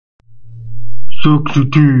Sexy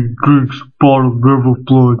teen drinks bottle of werewolf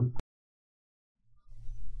blood.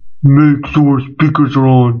 Make sure speakers are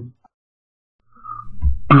on.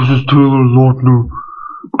 This is Taylor Lautner.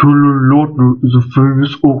 Taylor Lautner is a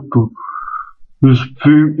famous actor.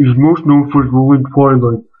 He's most known for his role in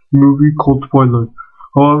Twilight, a movie called Twilight.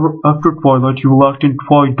 However, after Twilight, he will act in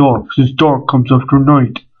Dark, since dark comes after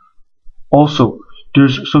night. Also,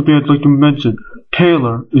 there's something I'd like to mention.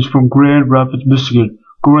 Taylor is from Grand Rapids, Michigan.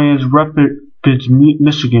 Grand Rapids,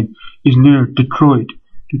 Michigan is near Detroit.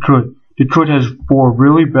 Detroit has four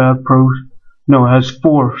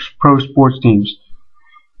pro sports teams.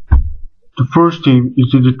 The first team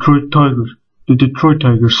is the Detroit Tigers. The Detroit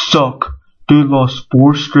Tigers suck. They lost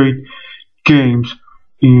 4 straight games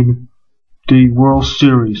in the World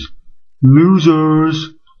Series.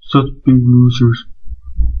 Losers. Such big losers.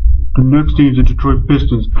 The next team is the Detroit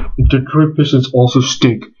Pistons. The Detroit Pistons also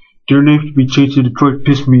stink. Their name should be changed to Detroit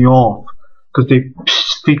Piss Me Off, because they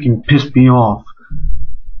freaking piss me off.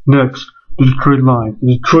 Next, the Detroit Lions.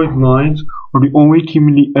 The Detroit Lions are the only team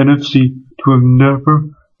in the NFC to have never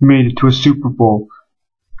made it to a Super Bowl.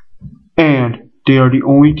 And they are the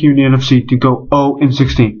only team in the NFC to go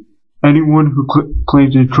 0-16. Anyone who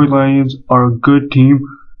claims the Detroit Lions are a good team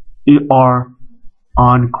are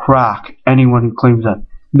on crack. Anyone who claims that.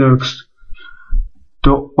 Next,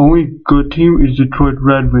 the only good team is Detroit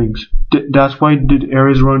Red Wings. That's why the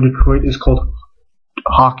areas around Detroit is called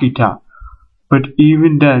Hockey Town. But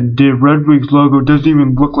even then, the Red Wings logo doesn't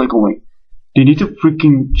even look like a wing. They need to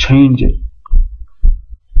freaking change it.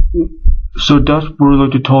 So that's what I'd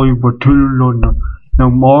like to tell you about Taylor Lautner.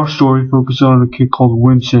 Now, our story focuses on a kid called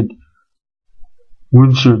Vincent.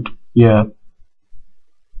 Yeah.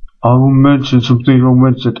 I will mention some things on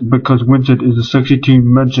Vincent because Vincent is a sexy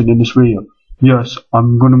teen mentioned in this video. Yes,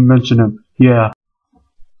 I'm gonna mention him. Yeah.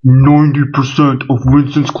 90% of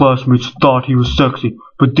Vincent's classmates thought he was sexy,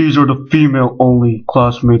 but these are the female-only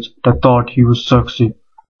classmates that thought he was sexy.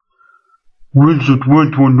 Vincent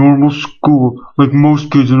went to a normal school like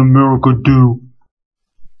most kids in America do.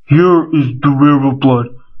 Here is the werewolf blood.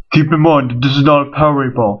 Keep in mind that this is not a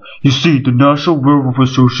Powerade ball. You see, the National Werewolf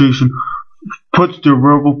Association puts their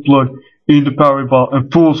werewolf blood in the Powerade ball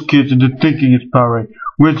and fools kids into thinking it's Powerade.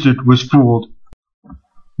 Vincent was fooled.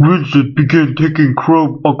 Vincent began taking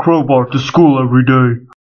a crowbar to school every day.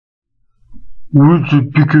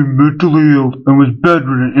 Vincent became mentally ill and was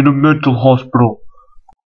bedridden in a mental hospital.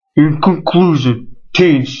 In conclusion,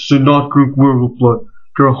 teens should not drink werewolf blood.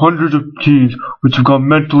 There are hundreds of teens which have gone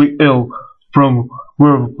mentally ill from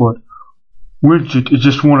werewolf blood. Vincent is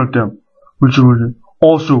just one of them.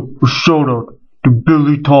 Also, a shout out to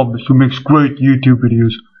Billy Thomas, who makes great YouTube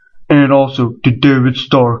videos, and also to David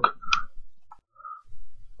Stark.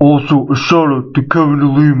 Also, a shout out to Kevin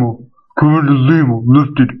DeLima. Kevin DeLima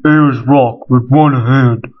lifted Ayers Rock with one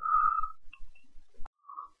hand.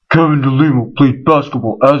 Kevin DeLima played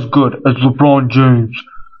basketball as good as LeBron James.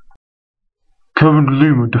 Kevin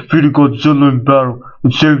DeLima defeated Godzilla in battle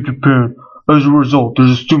and saved Japan. As a result,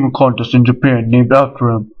 there's a sumo contest in Japan named after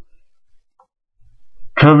him.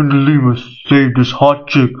 Kevin DeLima saved his hot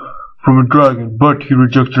chick from a dragon, but he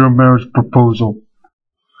rejected her marriage proposal.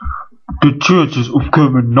 The chances of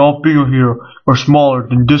Kevin not being a hero are smaller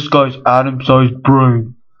than this guy's atom-sized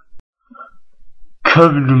brain.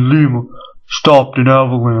 Kevin DeLima stopped an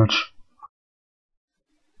avalanche.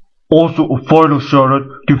 Also, a final shout out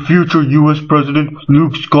to future US President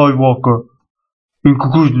Luke Skywalker. In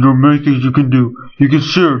conclusion, there are many things you can do. You can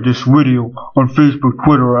share this video on Facebook,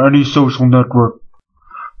 Twitter, or any social network.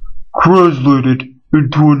 Translate it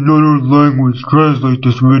into another language. Translate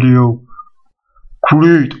this video.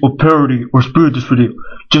 Create a parody or spirit this video.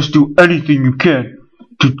 Just do anything you can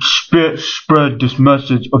to spread this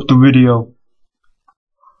message of the video.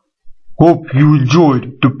 Hope you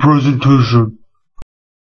enjoyed the presentation.